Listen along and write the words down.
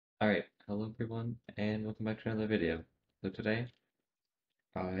Alright, hello everyone, and welcome back to another video. So today,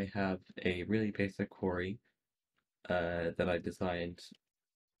 I have a really basic quarry that I designed,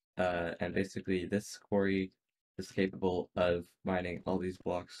 and basically this quarry is capable of mining all these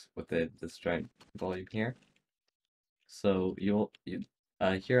blocks within this giant volume here. So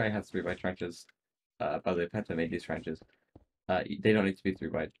here I have 3 by trenches. By the way, Penta made these trenches. They don't need to be 3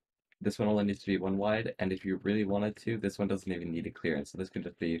 wide. This one only needs to be 1 wide, and if you really wanted to, this one doesn't even need a clearance, so this can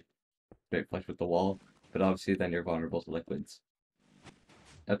just be straight flush with the wall, but obviously then you're vulnerable to liquids.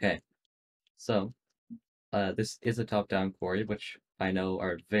 Okay, so this is a top-down quarry, which I know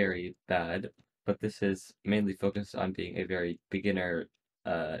are very bad, but this is mainly focused on being a very beginner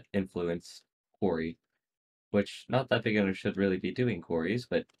influenced quarry, which not that beginners should really be doing quarries,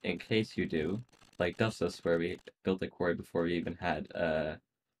 but in case you do, like Dustus, where we built a quarry before we even had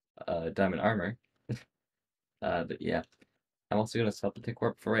diamond armor. But yeah, I'm also going to stop the tick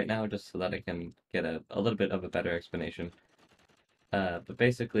warp for right now, just so that I can get a little bit of a better explanation. But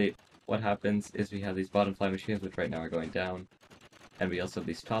basically, what happens is we have these bottom fly machines, which right now are going down, and we also have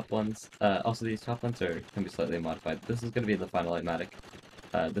these top ones. Also, these top ones can be slightly modified. This is going to be the final litematic.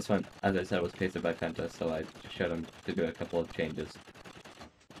 This one, as I said, was pasted by Penta, so I showed him to do a couple of changes.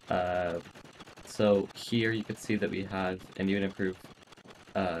 So here you can see that we have a new and improved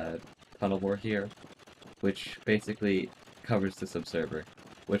tunnel bore here, which basically covers this observer,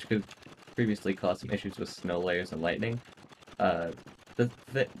 which could previously cause some issues with snow layers and lightning.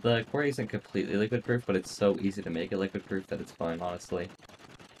 The quarry isn't completely liquid proof, but it's so easy to make it liquid proof that it's fine, honestly.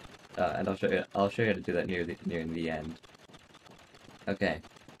 And I'll show you how to do that near the end. Okay,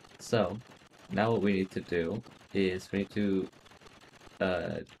 so now what we need to do is we need to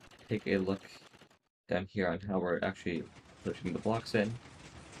take a look down here on how we're actually pushing the blocks in.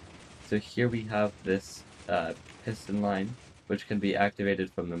 So here we have this piston line, which can be activated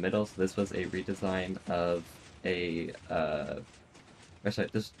from the middle. So this was a redesign of a sorry,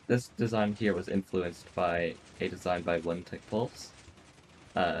 this design here was influenced by a design by One Tick Pulse.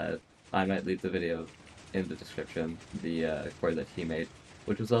 I might leave the video in the description, the quarry that he made,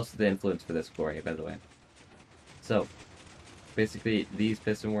 which was also the influence for this quarry, by the way. So, basically, these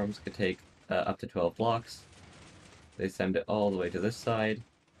piston worms could take up to 12 blocks. They send it all the way to this side.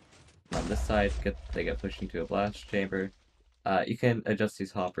 On this side, they get pushed into a blast chamber. You can adjust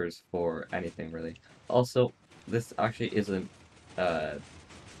these hoppers for anything, really. Also, this actually isn't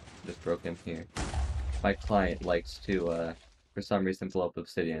just broken here. My client likes to, for some reason, blow up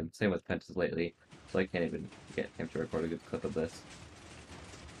obsidian. Same with Pentas lately, so I can't even get him to record a good clip of this.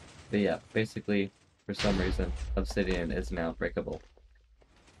 But yeah, basically, for some reason, obsidian is now breakable.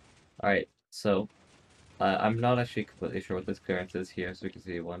 Alright, so, I'm not actually completely sure what this clearance is here, so we can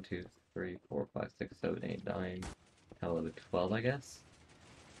see 1, 2, 3, 4, 5, 6, 7, 8, 9, 10, 11, 12, I guess?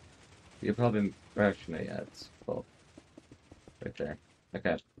 You probably, or actually, yeah, it's 12. Right there.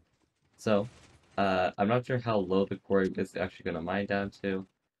 Okay. So, I'm not sure how low the quarry is actually going to mine down to,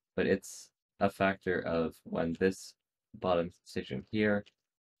 but it's a factor of when this bottom station here,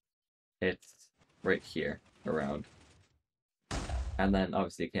 it's right here, around. And then,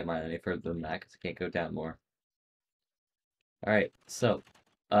 obviously, you can't mine any further than that, because it can't go down more. Alright, so,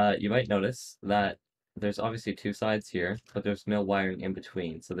 you might notice that there's obviously 2 sides here, but there's no wiring in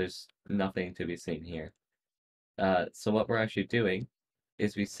between, so there's nothing to be seen here. So what we're actually doing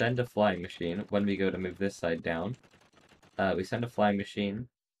is we send a flying machine when we go to move this side down. We send a flying machine,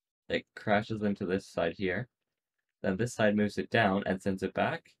 it crashes into this side here, then this side moves it down and sends it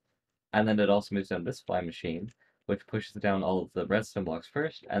back, and then it also moves down this flying machine, which pushes down all of the redstone blocks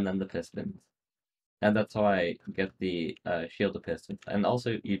first, and then the pistons. And that's how I get the shielded pistons. And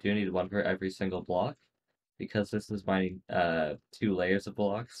also, you do need one for every single block, because this is mining 2 layers of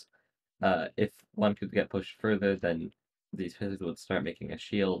blocks. If one could get pushed further, then these pistons would start making a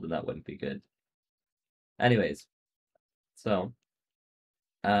shield, and that wouldn't be good. Anyways, so,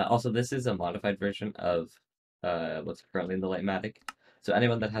 also this is a modified version of what's currently in the litematic. So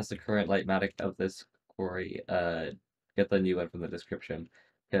anyone that has the current litematic of this quarry, get the new one from the description,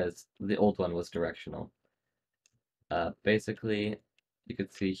 because the old one was directional. Basically, you can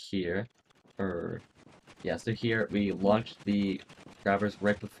see here, yeah, so here we launched the grabbers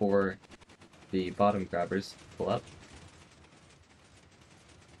right before the bottom grabbers pull up.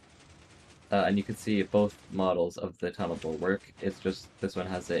 And you can see both models of the tunnel will work. It's just this one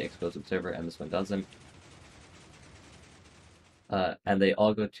has the exposed observer and this one doesn't. And they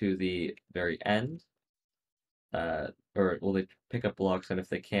all go to the very end. Or well, they pick up blocks, and if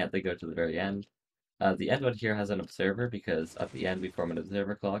they can't, they go to the very end. The end one here has an observer because at the end we form an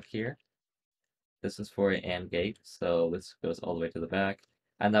observer clock here. This is for an AND gate, so this goes all the way to the back.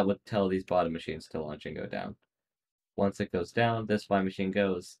 and that would tell these bottom machines to launch and go down. Once it goes down, this flying machine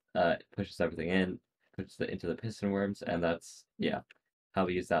goes, pushes everything in, pushes it into the piston worms, and that's, yeah, how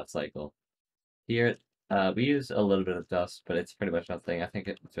we use that cycle. Here, we use a little bit of dust, but it's pretty much nothing. I think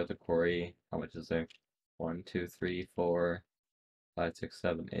it's throughout the quarry. How much is there? 1, 2, 3, 4, 5, 6,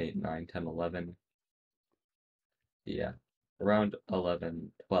 7, 8, 9, 10, 11. Yeah, around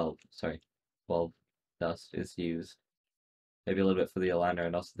 11, 12, sorry, 12 dust is used. Maybe a little bit for the aligner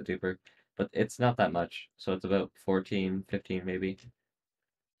and also the duper, but it's not that much. So it's about 14, 15 maybe.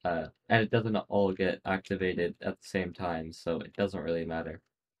 And it doesn't all get activated at the same time, so it doesn't really matter.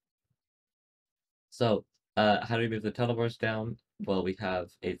 So, how do we move the tunnel bars down? Well, we have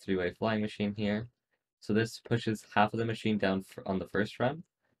a three-way flying machine here. So this pushes half of the machine down on the first run.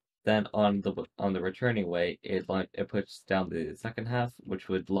 Then on the returning way, it puts down the second half, which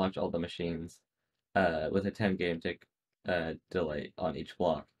would launch all the machines, with a 10 game tick delay on each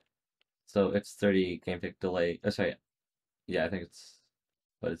block. So it's 30 game tick delay. Oh, sorry, yeah, I think it's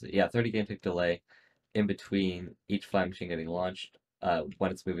what is it? Yeah, 30 game tick delay in between each flying machine getting launched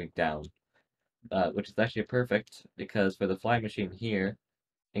when it's moving down, which is actually perfect because for the flying machine here,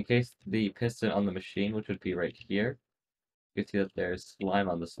 in case the piston on the machine, which would be right here, you can see that there's slime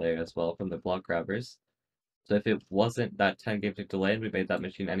on this layer as well from the block grabbers. So if it wasn't that 10 game tick delay and we made that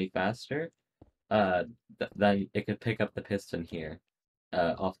machine any faster, then it could pick up the piston here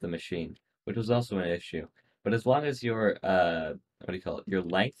off the machine, which was also an issue. But as long as your what do you call it? Your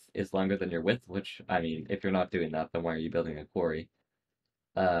length is longer than your width, which I mean, if you're not doing that, then why are you building a quarry?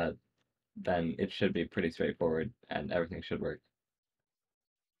 Uh, then it should be pretty straightforward and everything should work.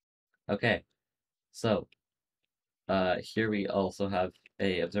 Okay, so here we also have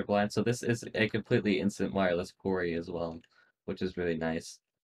a observer line. So this is a completely instant wireless quarry as well, which is really nice.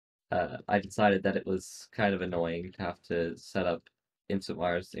 I decided that it was kind of annoying to have to set up instant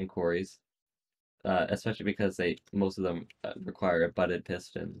wires in quarries, especially because most of them require butted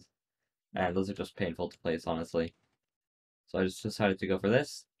pistons, and those are just painful to place, honestly. So I just decided to go for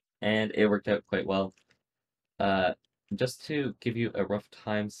this, and it worked out quite well. Uh, just to give you a rough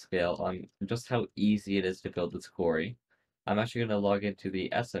time scale on just how easy it is to build this quarry, I'm actually going to log into the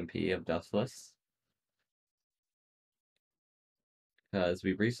SMP of Dustless, because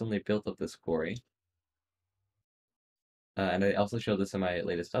we recently built up this quarry. And I also showed this in my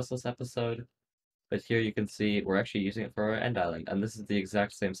latest Dustless episode, but here you can see we're actually using it for our end island, and this is the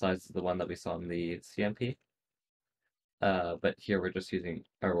exact same size as the one that we saw in the CMP. But here we're just using,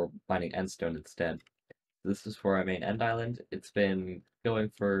 or we're mining endstone instead. This is for our main end island. It's been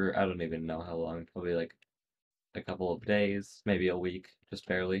going for, I don't even know how long, probably like a couple of days, maybe a week, just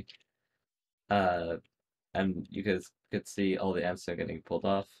barely. Uh, and you guys could see all the endstone getting pulled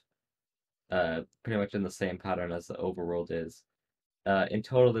off, pretty much in the same pattern as the overworld is. In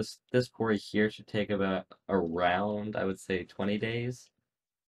total, this quarry here should take about around, I would say, 20 days.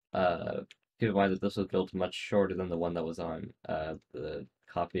 Uh, Keep in mind that this was built much shorter than the one that was on the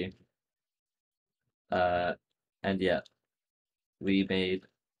copy. Uh, and yeah, we made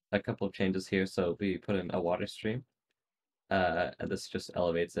a couple of changes here. So we put in a water stream, and this just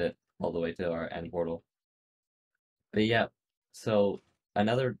elevates it all the way to our end portal. But yeah, so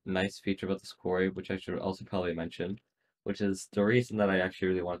another nice feature about this quarry, which I should also probably mention, which is the reason that I actually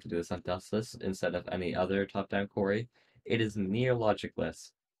really wanted to do this on Dustless instead of any other top-down quarry, it is near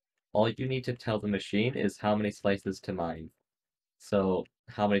logicless. All you need to tell the machine is how many slices to mine. So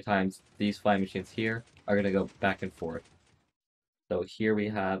how many times these flying machines here are going to go back and forth. So here we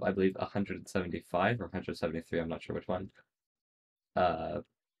have, I believe, 175 or 173, I'm not sure which one. Uh,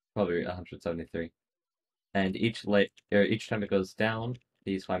 Probably 173. And each time it goes down,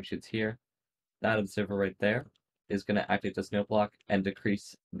 these flying machines here, that observer right there is going to activate the snow block and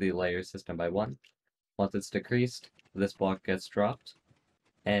decrease the layer system by 1. Once it's decreased, this block gets dropped,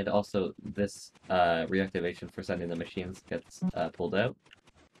 and also this reactivation for sending the machines gets pulled out.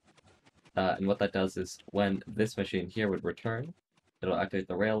 And what that does is when this machine here would return, it'll activate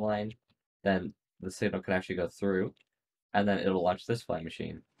the rail line, then the signal can actually go through, and then it'll launch this flying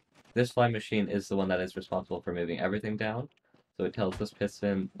machine. This flying machine is the one that is responsible for moving everything down, so it tells this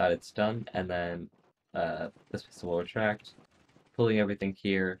piston that it's done, and then this piston will retract, pulling everything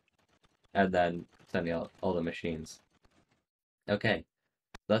here, and then sending out all the machines. Okay,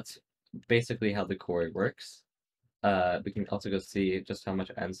 that's basically how the quarry works. We can also go see just how much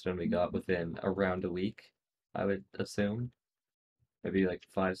endstone we got within around a week, I would assume. Maybe like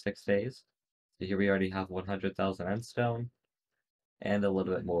 5, 6 days. So here we already have 100,000 endstone, and a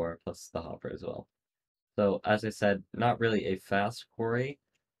little bit more, plus the hopper as well. So, as I said, not really a fast quarry,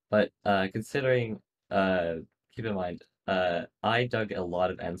 but considering, keep in mind, I dug a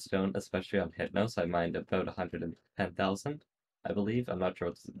lot of endstone, especially on Hypnos. I mined about 110,000, I believe. I'm not sure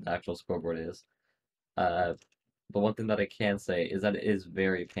what the actual scoreboard is. Uh, but one thing that I can say is that it is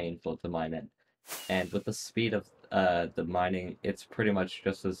very painful to mine it. And with the speed of the mining, it's pretty much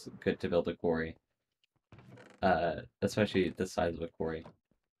just as good to build a quarry. Especially the size of a quarry.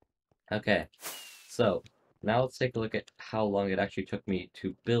 Okay, so now let's take a look at how long it actually took me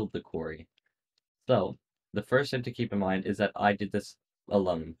to build the quarry. So, the first thing to keep in mind is that I did this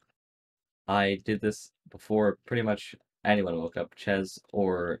alone. I did this before pretty much anyone woke up, Ches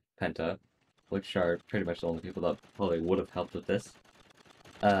or Penta, which are pretty much the only people that probably would have helped with this.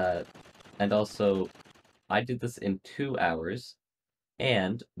 Uh, and also, I did this in 2 hours,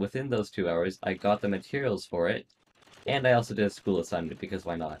 and within those 2 hours, I got the materials for it, and I also did a school assignment, because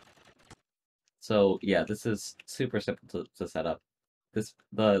why not? So, yeah, this is super simple to set up.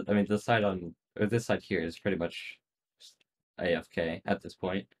 I mean, the side or this side here is pretty much AFK at this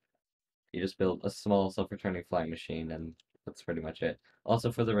point. You just build a small self-returning flying machine, and that's pretty much it.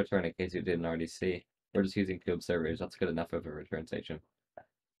 Also, for the return, in case you didn't already see, we're just using cube servers. That's good enough of a return station.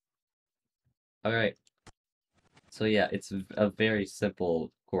 Alright, so yeah, it's a very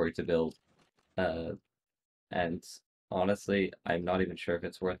simple quarry to build, uh, and honestly, I'm not even sure if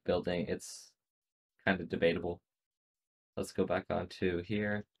it's worth building. It's kind of debatable. Let's go back onto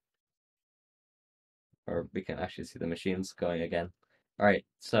here, or we can actually see the machines going again. Alright,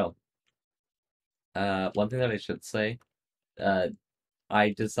 so, one thing that I should say, uh, I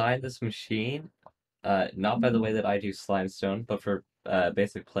designed this machine not by the way that I do slimestone, but for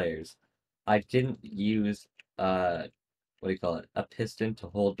basic players. I didn't use what do you call it? A piston to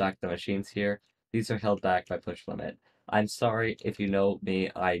hold back the machines here. These are held back by push limit. I'm sorry if you know me,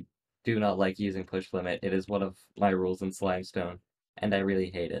 I do not like using push limit. It is one of my rules in slimestone, and I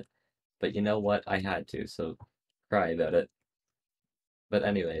really hate it. But you know what? I had to, so cry about it. But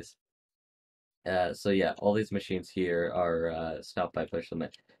anyways, so yeah, all these machines here are stopped by push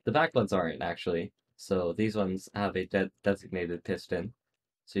limit. The back ones aren't actually. So these ones have a designated piston,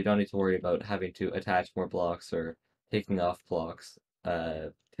 so you don't need to worry about having to attach more blocks or taking off blocks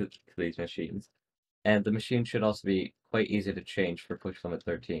to these machines. And the machine should also be quite easy to change for push limit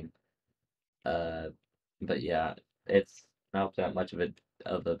 13. Uh, but yeah, it's not that much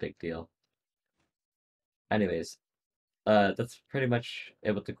of a big deal. Anyways, that's pretty much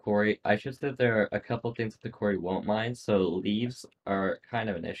it with the quarry. I should say there are a couple things that the quarry won't mind. So leaves are kind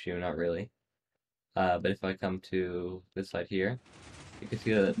of an issue, not really. But if I come to this side here, you can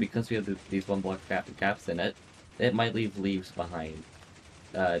see that because we have these one block gaps in it, it might leave leaves behind.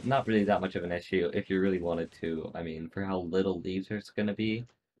 Not really that much of an issue if you really wanted to. I mean, for how little leaves there's gonna be,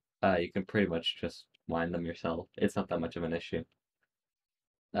 you can pretty much just line them yourself. It's not that much of an issue.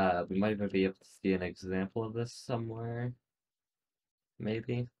 We might even be able to see an example of this somewhere,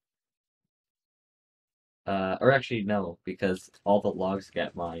 maybe. Or actually, no, because all the logs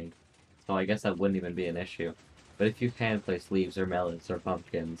get mined, so I guess that wouldn't even be an issue. But if you can place leaves or melons or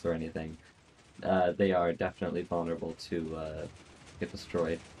pumpkins or anything, they are definitely vulnerable to get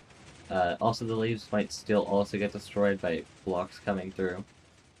destroyed. Also, the leaves might still also get destroyed by blocks coming through.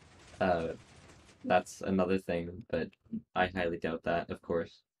 Uh, that's another thing, but I highly doubt that, of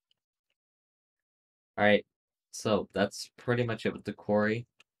course. Alright, so that's pretty much it with the quarry.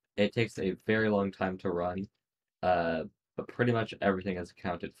 It takes a very long time to run. Uh, but pretty much everything is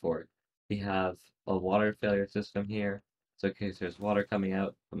accounted for. We have a water failure system here, so in case there's water coming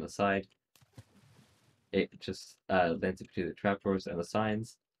out from the side, it just lands between the trapdoors and the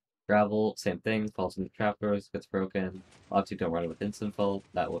signs. Gravel, same thing, falls into trapdoors, gets broken. Obviously, don't run it with instant fall,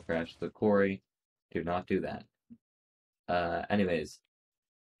 that will crash the quarry. Do not do that. Anyways,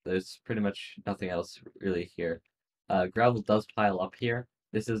 there's pretty much nothing else really here. Gravel does pile up here.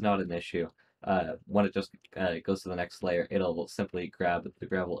 This is not an issue. When it just goes to the next layer, it'll simply grab the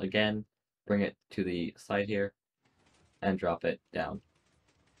gravel again, bring it to the side here, and drop it down.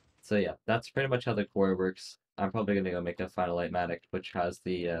 So yeah, that's pretty much how the core works. I'm probably gonna go make a final litematic, which has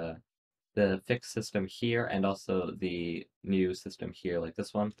the fixed system here and also the new system here, like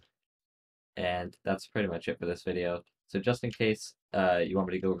this one. And that's pretty much it for this video. So just in case you want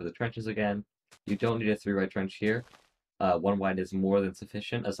me to go over the trenches again, you don't need a 3 wide trench here. 1 wide is more than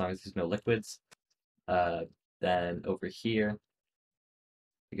sufficient as long as there's no liquids. Uh, then over here,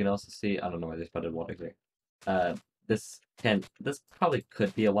 you can also see, I don't know why there's spotted water here. Uh, this probably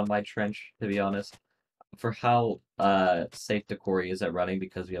could be a 1 wide trench, to be honest. For how safe the quarry is at running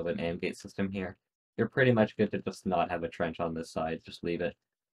because we have an AIM gate system here, you're pretty much good to just not have a trench on this side, just leave it.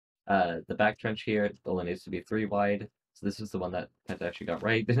 The back trench here only needs to be 3 wide, so this is the one that Penta actually got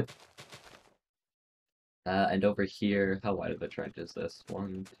right. And over here, how wide of a trench is this?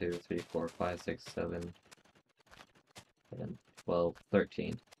 1, 2, 3, 4, 5, 6, 7, 10, 12,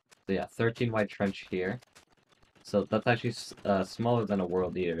 13. So yeah, 13 wide trench here. So that's actually smaller than a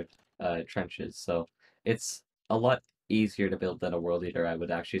World Eater trenches. So it's a lot easier to build than a World Eater, I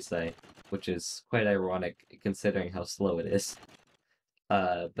would actually say, which is quite ironic considering how slow it is.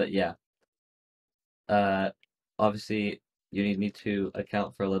 But yeah, uh, obviously you need to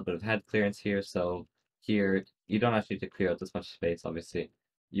account for a little bit of head clearance here. So here you don't actually need to clear out this much space. Obviously,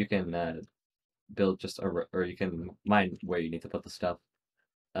 you can build just or you can mine where you need to put the stuff.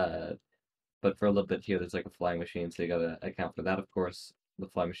 Uh, but for a little bit here, there's like a flying machine, so you gotta account for that, of course. The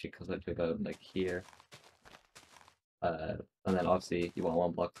flying machine comes out to about like here. Uh, and then obviously you want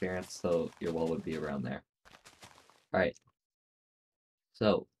 1 block clearance, so your wall would be around there. Alright,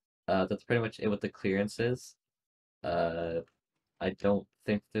 so that's pretty much it with the clearances. Uh, I don't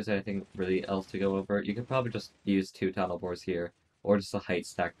think there's anything really else to go over. You could probably just use 2 tunnel bores here, or just a height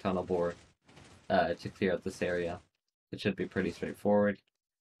stack tunnel bore to clear out this area. It should be pretty straightforward.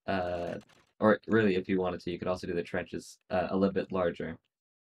 Uh, or really, if you wanted to, you could also do the trenches a little bit larger.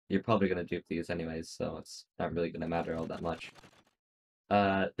 You're probably going to dupe these anyways, so it's not really going to matter all that much.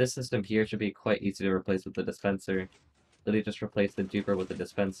 This system here should be quite easy to replace with the dispenser. Literally just replace the duper with the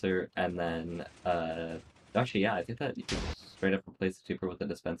dispenser, and then, actually, yeah, I think that you can straight up replace the duper with the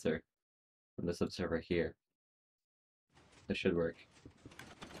dispenser from this observer here. This should work.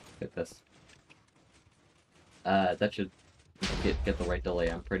 Get this. That should get the right delay,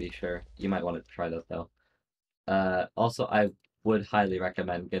 I'm pretty sure. You might want to try that, though. Also, I would highly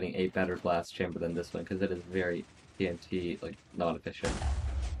recommend getting a better blast chamber than this one, because it is very TNT, like, not efficient.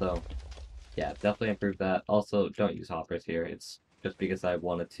 So, yeah, definitely improve that. Also, don't use hoppers here. It's just because I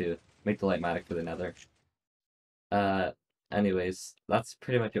wanted to make the litematic for the nether. Uh, anyways, that's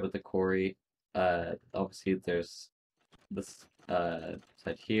pretty much it with the quarry. Obviously, there's this,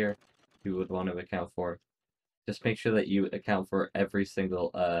 side here you would want to account for. Just make sure that you account for every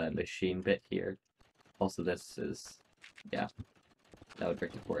single, machine bit here. Also, this is, yeah, that would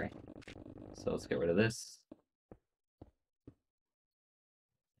break the quarry. So let's get rid of this.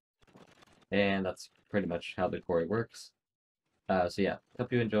 And that's pretty much how the quarry works. So yeah,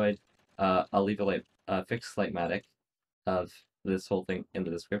 hope you enjoyed. I'll leave a fixed litematic of this whole thing in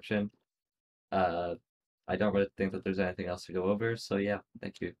the description. Uh, I don't really think that there's anything else to go over, so yeah,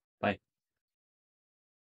 thank you. Bye.